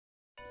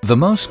The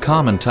most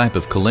common type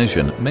of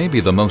collision may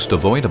be the most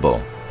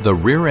avoidable, the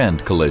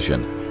rear-end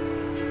collision.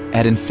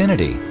 At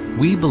Infiniti,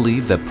 we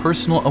believe that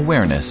personal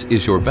awareness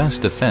is your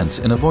best defense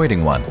in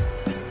avoiding one.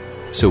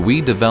 So we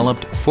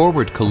developed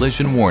forward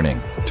collision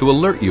warning to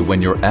alert you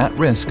when you're at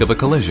risk of a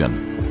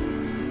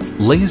collision.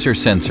 Laser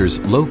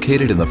sensors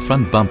located in the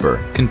front bumper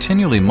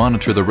continually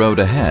monitor the road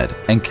ahead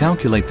and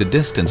calculate the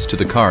distance to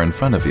the car in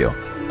front of you.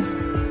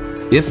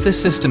 If the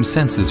system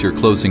senses you're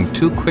closing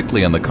too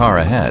quickly on the car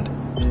ahead,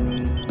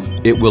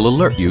 it will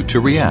alert you to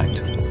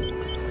react.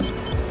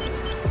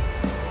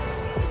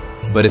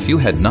 But if you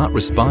had not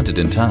responded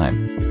in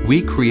time,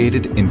 we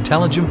created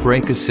Intelligent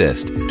Brake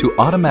Assist to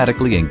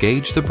automatically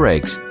engage the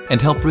brakes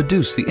and help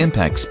reduce the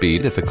impact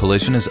speed if a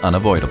collision is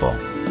unavoidable.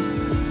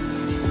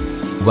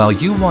 While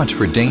you watch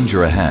for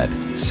danger ahead,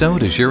 so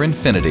does your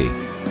Infiniti.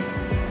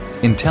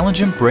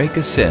 Intelligent Brake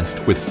Assist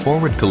with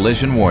forward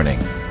collision warning.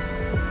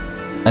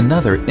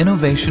 Another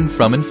innovation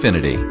from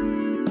Infiniti.